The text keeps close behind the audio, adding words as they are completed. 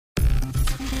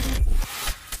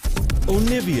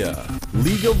Onivia,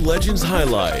 League of Legends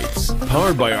highlights,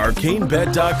 powered by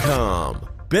ArcaneBet.com.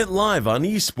 Bet live on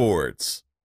esports.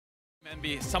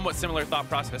 Envy, somewhat similar thought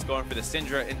process going for the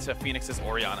Syndra into Phoenix's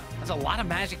Orianna. There's a lot of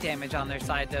magic damage on their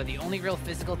side, though. The only real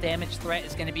physical damage threat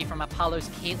is going to be from Apollo's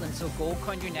Caitlyn, so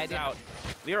Goldcoin United Out.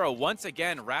 Lyra once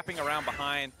again wrapping around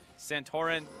behind.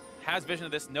 Santorin has vision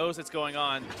of this, knows what's going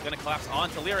on. Gonna collapse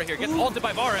onto Lyra here, gets ulted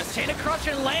by Varus. Chain of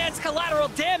Crusher lands, collateral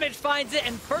damage finds it,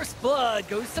 and first blood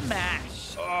goes to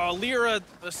Mash. Oh, Lyra,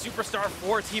 the superstar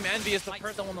for Team Envy is the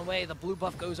person stolen away. The blue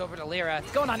buff goes over to Lyra.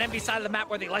 It's going on Envy's side of the map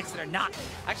whether he likes it or not.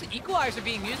 Actually, equalizer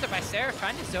being used there by Seraph,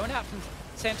 trying to zone out from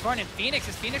Santorin and Phoenix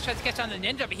as Phoenix tries to catch on the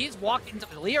Ninja, but he's walked into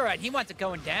Lyra and he wants it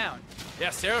going down.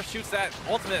 Yeah, Seraph shoots that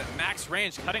ultimate max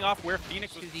range, cutting off where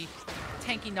Phoenix was. To the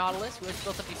tanky Nautilus, who has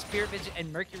built up the Spirit Vision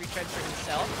and Mercury Tread for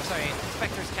himself. Sorry,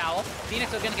 Spectre's Cowl.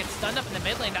 Phoenix are going to get stunned up in the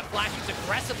mid lane. That flash shoots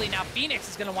aggressively. Now Phoenix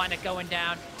is going to wind up going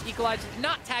down. Equalizer did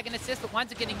not tag an assist, but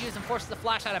winds up getting used and forces the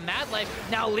flash out of Mad Life.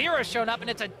 Now Lyra's shown up, and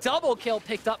it's a double kill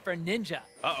picked up for Ninja.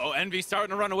 Uh-oh, Envy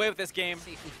starting to run away with this game.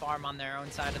 Safely farm on their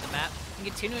own side of the map. And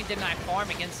continuing to deny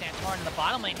farm against Santorin in the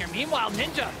bottom lane here. Meanwhile,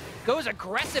 Ninja goes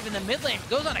aggressive in the mid lane,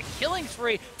 goes on a killing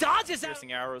spree, dodges out.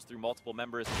 Piercing arrows through multiple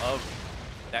members of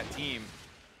that team.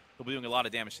 He'll be doing a lot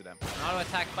of damage to them. Auto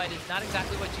attack fight is not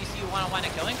exactly what GCU want to wind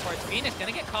up going for. It's Phoenix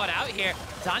gonna get caught out here.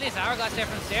 Zanya's Hourglass there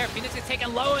from Seraph. Phoenix is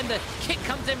taken low, and the kick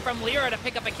comes in from Lyra to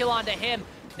pick up a kill onto him.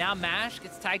 Now Mash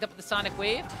gets tagged up with the Sonic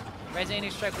Wave.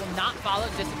 Resonating Strike will not follow.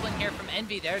 Discipline here from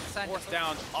Envy there. Forced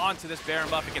down onto this Baron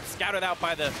buff. It gets scouted out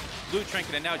by the blue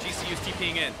trinket, and now GCU's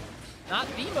TPing in. Not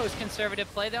the most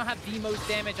conservative play. They don't have the most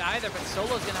damage either, but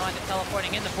Solo's going to wind up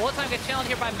teleporting in. The bullet time gets challenged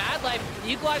here by Mad Life.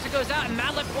 The Equalizer goes out, and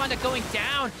Mad Life wind up going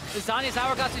down. The Zanya's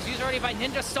Hourglass is used already by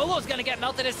Ninja. Solo's going to get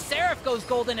melted as Seraph goes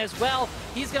golden as well.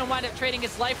 He's going to wind up trading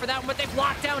his life for that one, but they've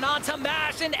locked down onto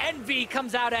Mash, and Envy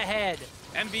comes out ahead.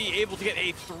 Envy able to get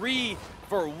a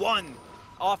 3-for-1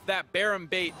 off that Baron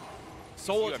bait.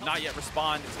 Solo have not yet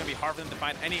responded. It's going to be hard for them to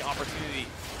find any opportunity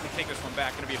to take this one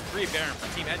back. Going to be a free Baron for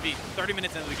Team Envy 30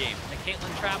 minutes into the game. The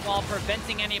Caitlyn trap wall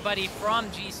preventing anybody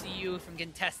from GCU from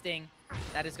contesting.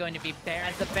 That is going to be Baron.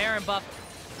 As the Baron buff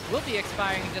will be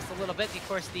expiring in just a little bit. Of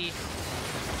course, the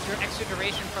extra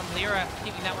duration from Lyra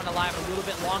keeping that one alive a little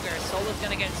bit longer. Solo's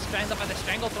going to get strangled by the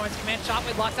Stranglethorns. Command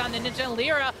Shockwave locks down the Ninja and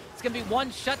Lyra. It's going to be one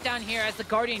shutdown here as the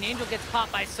Guardian Angel gets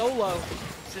popped by Solo.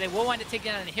 So they will wind up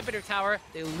taking down an inhibitor tower.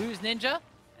 They lose Ninja,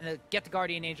 and they get the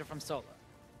Guardian Angel from Solo.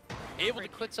 Able to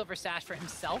Quicksilver Sash for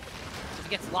himself. So if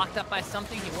he gets locked up by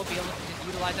something, he will be able to just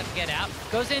utilize that to get out.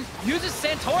 Goes in, uses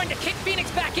Santorin to kick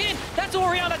Phoenix back in. That's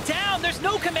Orianna down. There's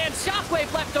no command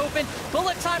Shockwave left open.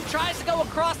 Bullet Time tries to go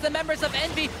across the members of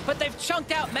Envy, but they've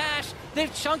chunked out Mash.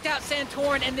 They've chunked out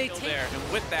Santorin, and they take there.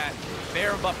 And with that,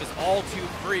 Baron buff is all too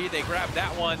free. They grab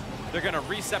that one. They're going to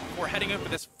reset before heading in for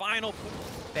this final.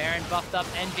 Baron buffed up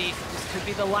Envy. This could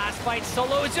be the last fight.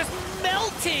 Solo is just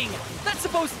melting. That's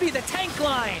supposed to be the tank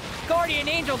line. Guardian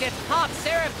Angel gets popped.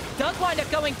 Seraph does wind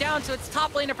up going down, so it's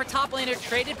top laner for top laner.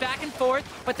 Traded back and forth,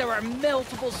 but there are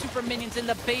multiple super minions in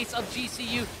the base of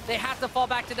GCU. They have to fall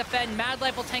back to defend. Mad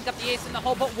Life will tank up the ace in the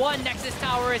hole, but one Nexus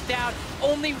Tower is down.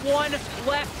 Only one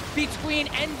left between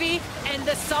Envy and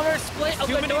the summer split of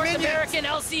the North American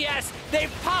LCS.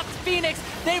 They've popped Phoenix.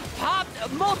 They've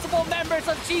popped multiple members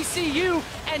of GCU.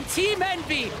 And Team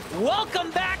Envy, welcome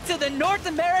back to the North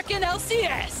American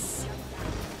LCS.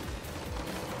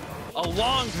 A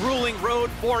long, grueling road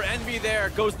for Envy there.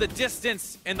 Goes the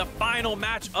distance in the final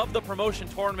match of the promotion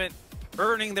tournament,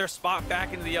 earning their spot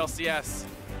back into the LCS.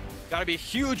 Gotta be a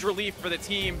huge relief for the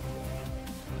team.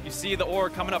 You see the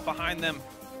org coming up behind them,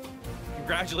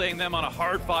 congratulating them on a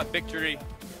hard-fought victory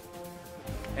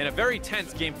in a very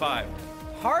tense Game 5.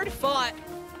 Hard-fought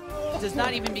does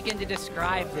not even begin to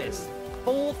describe this.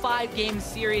 Full 5-game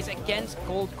series against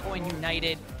Goldcoin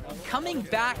United, coming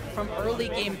back from early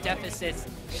game deficits,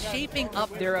 shaping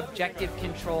up their objective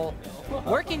control,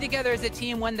 working together as a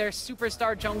team when their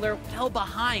superstar jungler fell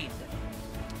behind.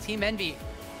 Team Envy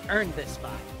earned this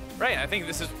spot. Right, I think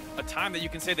this is a time that you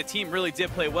can say the team really did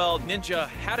play well. Ninja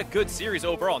had a good series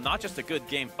overall, not just a good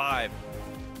Game 5.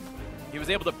 He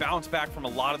was able to bounce back from a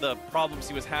lot of the problems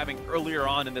he was having earlier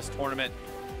on in this tournament.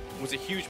 It was a huge